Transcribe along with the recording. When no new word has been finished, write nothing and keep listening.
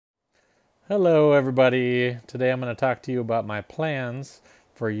Hello everybody. Today I'm going to talk to you about my plans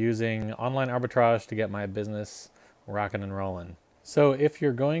for using online arbitrage to get my business rocking and rolling. So if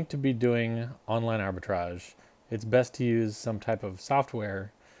you're going to be doing online arbitrage, it's best to use some type of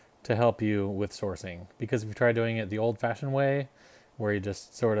software to help you with sourcing. Because if you try doing it the old-fashioned way, where you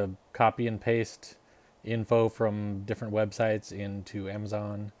just sort of copy and paste info from different websites into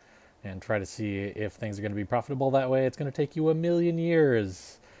Amazon and try to see if things are going to be profitable that way, it's going to take you a million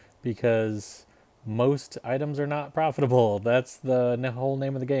years because most items are not profitable. That's the whole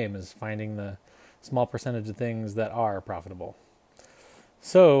name of the game, is finding the small percentage of things that are profitable.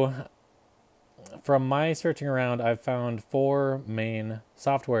 So from my searching around, I've found 4 main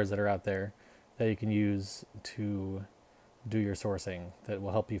softwares that are out there that you can use to do your sourcing that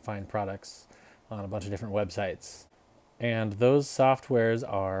will help you find products on a bunch of different websites. And those softwares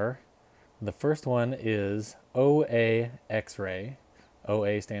are, the first one is OAXRAY.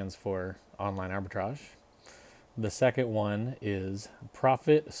 OA stands for online arbitrage. The second one is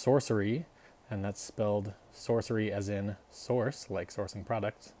Profit Sorcery, and that's spelled sorcery as in source, like sourcing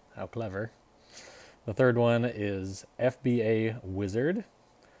products. How clever. The third one is FBA Wizard.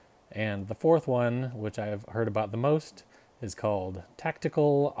 And the fourth one, which I've heard about the most, is called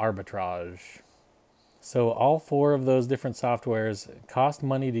Tactical Arbitrage. So all 4 of those different softwares cost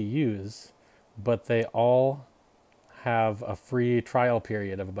money to use, but they all have a free trial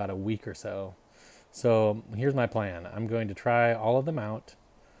period of about a week or so. So here's my plan. I'm going to try all of them out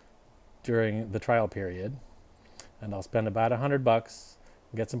during the trial period, and I'll spend about $100,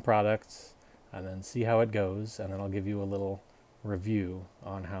 get some products, and then see how it goes, and then I'll give you a little review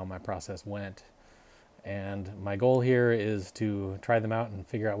on how my process went. And my goal here is to try them out and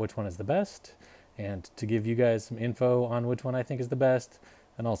figure out which one is the best, and to give you guys some info on which one I think is the best,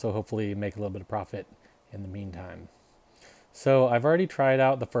 and also hopefully make a little bit of profit in the meantime. So I've already tried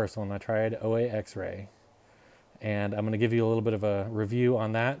out the first one. I tried OAXRAY, and I'm going to give you a little bit of a review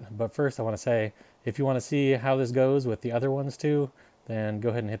on that. But first I want to say, if you want to see how this goes with the other ones too, then go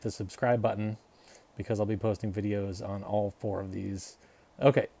ahead and hit the subscribe button, because I'll be posting videos on all 4 of these.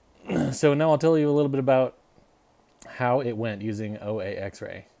 Okay, so now I'll tell you a little bit about how it went using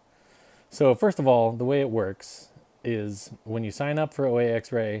OAXRAY. So first of all, the way it works is when you sign up for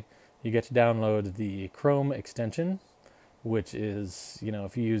OAXRAY, you get to download the Chrome extension, which is,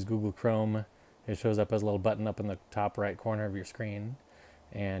 if you use Google Chrome, it shows up as a little button up in the top right corner of your screen.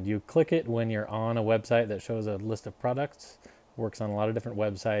 And you click it when you're on a website that shows a list of products. Works on a lot of different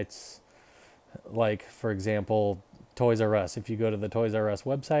websites. Like, for example, Toys R Us. If you go to the Toys R Us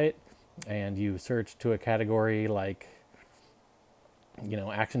website and you search to a category like,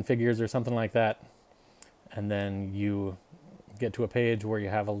 action figures or something like that, and then you get to a page where you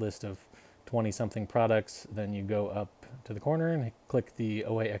have a list of 20-something products, then you go up to the corner and click the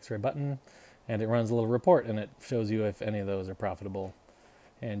OAXRAY button, and it runs a little report, and it shows you if any of those are profitable.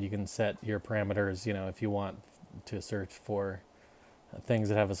 And you can set your parameters, if you want to search for things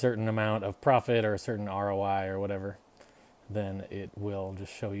that have a certain amount of profit or a certain ROI or whatever, then it will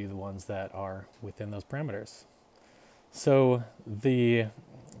just show you the ones that are within those parameters. So the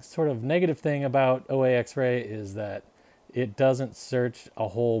sort of negative thing about OAXRAY is that it doesn't search a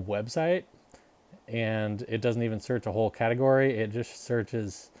whole website, and it doesn't even search a whole category. It just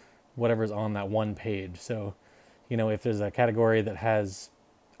searches whatever's on that one page. So, if there's a category that has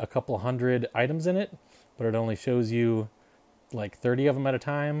a couple hundred items in it, but it only shows you like 30 of them at a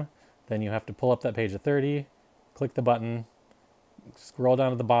time, then you have to pull up that page of 30, click the button, scroll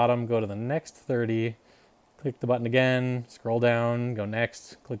down to the bottom, go to the next 30, click the button again, scroll down, go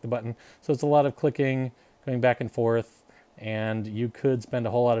next, click the button. So it's a lot of clicking, going back and forth, and you could spend a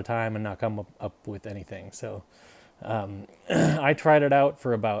whole lot of time and not come up with anything. So I tried it out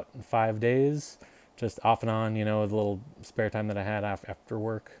for about 5 days, just off and on, the little spare time that I had after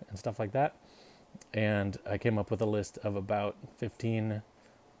work and stuff like that. And I came up with a list of about 15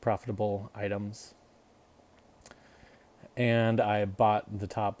 profitable items. And I bought the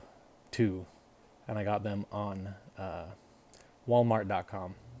top 2, and I got them on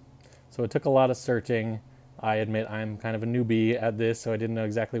Walmart.com. So it took a lot of searching. I admit I'm kind of a newbie at this, so I didn't know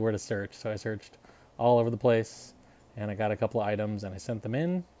exactly where to search. So I searched all over the place, and I got a couple of items, and I sent them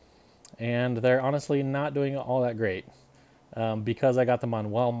in. And they're honestly not doing all that great. Because I got them on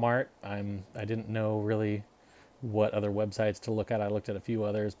Walmart, I didn't know really what other websites to look at. I looked at a few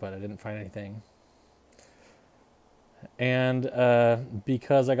others, but I didn't find anything. And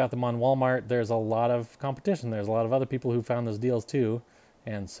because I got them on Walmart, there's a lot of competition. There's a lot of other people who found those deals too.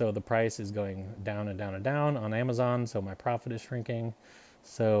 And so the price is going down and down and down on Amazon, so my profit is shrinking.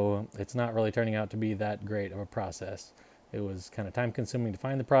 So it's not really turning out to be that great of a process. It was kind of time consuming to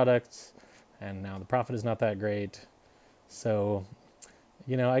find the products. and now the profit is not that great. So,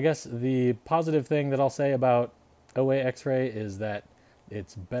 I guess the positive thing that I'll say about OAXRAY is that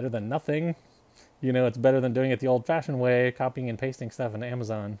it's better than nothing. It's better than doing it the old-fashioned way, copying and pasting stuff into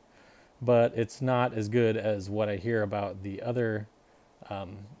Amazon, but it's not as good as what I hear about the other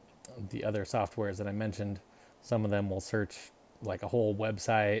softwares that I mentioned. Some of them will search like a whole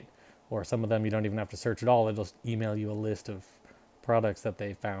website, or some of them you don't even have to search at all. It'll just email you a list of products that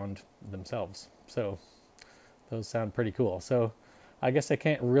they found themselves. So those sound pretty cool. So I guess I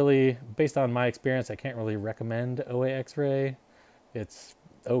can't really, based on my experience, I can't really recommend OAXRAY. It's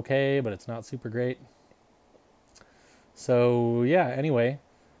okay, but it's not super great. So yeah, anyway,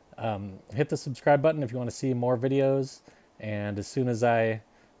 hit the subscribe button if you want to see more videos. And as soon as I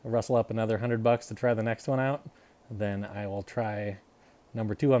rustle up another $100 to try the next one out, then I will try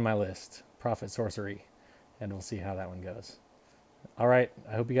number 2 on my list, Profit Sorcery, and we'll see how that one goes. All right,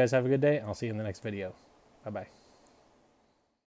 I hope you guys have a good day. I'll see you in the next video. Bye-bye.